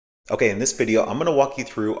Okay, in this video, I'm going to walk you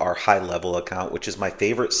through our high level account, which is my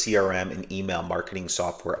favorite CRM and email marketing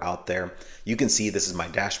software out there. You can see this is my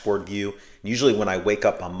dashboard view. Usually when I wake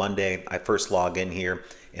up on Monday, I first log in here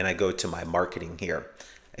and I go to my marketing here.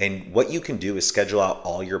 And what you can do is schedule out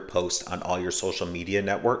all your posts on all your social media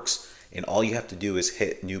networks. And all you have to do is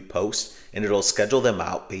hit new posts and it'll schedule them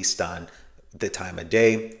out based on the time of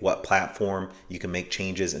day, what platform. You can make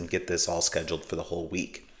changes and get this all scheduled for the whole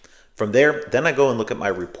week. From there, then I go and look at my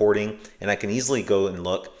reporting and I can easily go and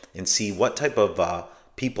look and see what type of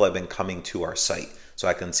people have been coming to our site. So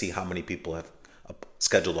I can see how many people have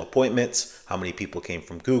scheduled appointments, how many people came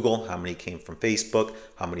from Google, how many came from Facebook,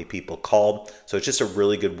 how many people called. So it's just a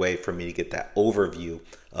really good way for me to get that overview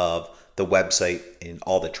of the website and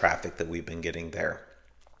all the traffic that we've been getting there.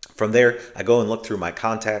 From there, I go and look through my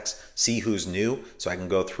contacts, see who's new. So I can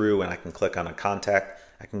go through and I can click on a contact.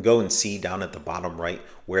 I can go and see down at the bottom right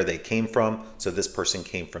where they came from. So this person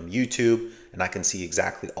came from YouTube and I can see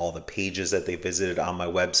exactly all the pages that they visited on my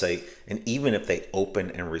website. And even if they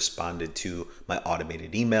opened and responded to my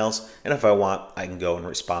automated emails. And if I want, I can go and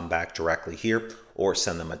respond back directly here or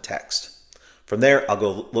send them a text. From there, I'll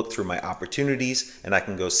go look through my opportunities and I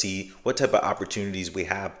can go see what type of opportunities we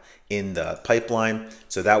have in the pipeline.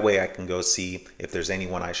 So that way I can go see if there's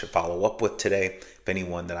anyone I should follow up with today, if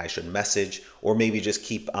anyone that I should message, or maybe just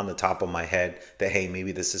keep on the top of my head that, hey,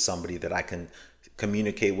 maybe this is somebody that I can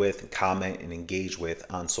communicate with, and comment and engage with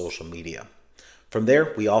on social media. From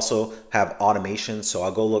there, we also have automations. So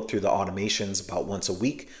I'll go look through the automations about once a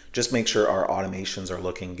week. Just make sure our automations are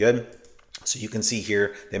looking good. So you can see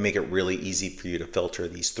here, they make it really easy for you to filter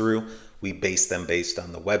these through. We base them based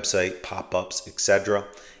on the website, pop-ups, etc.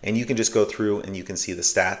 And you can just go through and you can see the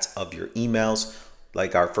stats of your emails.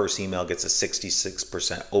 Like our first email gets a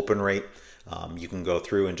 66% open rate. You can go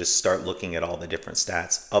through and just start looking at all the different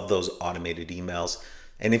stats of those automated emails.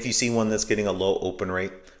 And if you see one that's getting a low open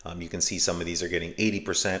rate, you can see some of these are getting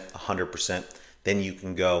 80%, 100%. Then you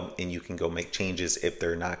can go and you can go make changes if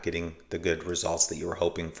they're not getting the good results that you were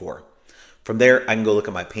hoping for. From there, I can go look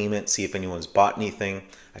at my payment, see if anyone's bought anything.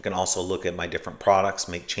 I can also look at my different products,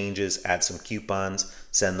 make changes, add some coupons,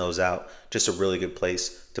 send those out. Just a really good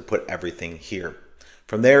place to put everything here.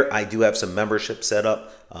 From there, I do have some membership set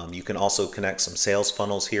up. You can also connect some sales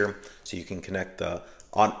funnels here. So you can connect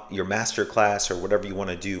on your masterclass or whatever you want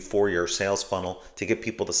to do for your sales funnel to get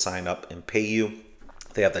people to sign up and pay you.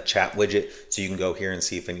 They have the chat widget, so you can go here and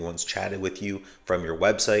see if anyone's chatted with you from your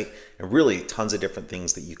website, and really tons of different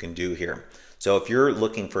things that you can do here. So if you're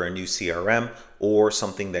looking for a new CRM or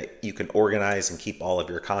something that you can organize and keep all of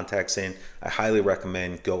your contacts in, I highly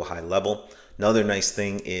recommend Go High Level. Another nice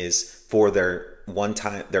thing is for their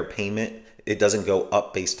their payment, it doesn't go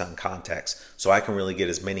up based on contacts. So I can really get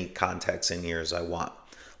as many contacts in here as I want.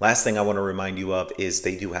 Last thing I want to remind you of is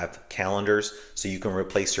they do have calendars, so you can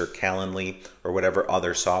replace your Calendly or whatever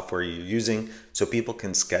other software you're using so people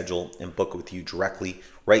can schedule and book with you directly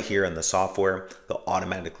right here in the software. They'll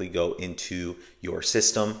automatically go into your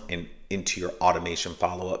system and into your automation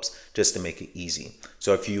follow-ups just to make it easy.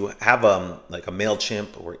 So if you have like a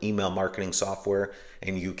MailChimp or email marketing software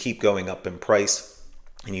and you keep going up in price,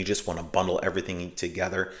 and you just want to bundle everything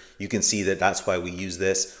together, you can see that that's why we use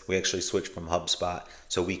this. We actually switched from HubSpot,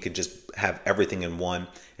 so we could just have everything in one,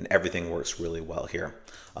 and everything works really well here.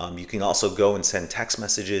 You can also go and send text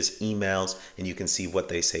messages, emails, and you can see what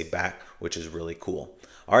they say back, which is really cool.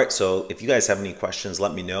 All right, so if you guys have any questions,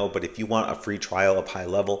 let me know. But if you want a free trial of High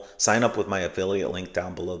Level, sign up with my affiliate link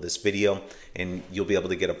down below this video, and you'll be able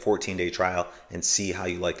to get a 14-day trial and see how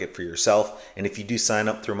you like it for yourself. And if you do sign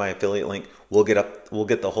up through my affiliate link, we'll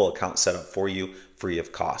get the whole account set up for you free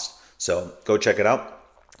of cost. So go check it out,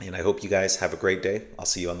 and I hope you guys have a great day. I'll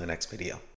see you on the next video.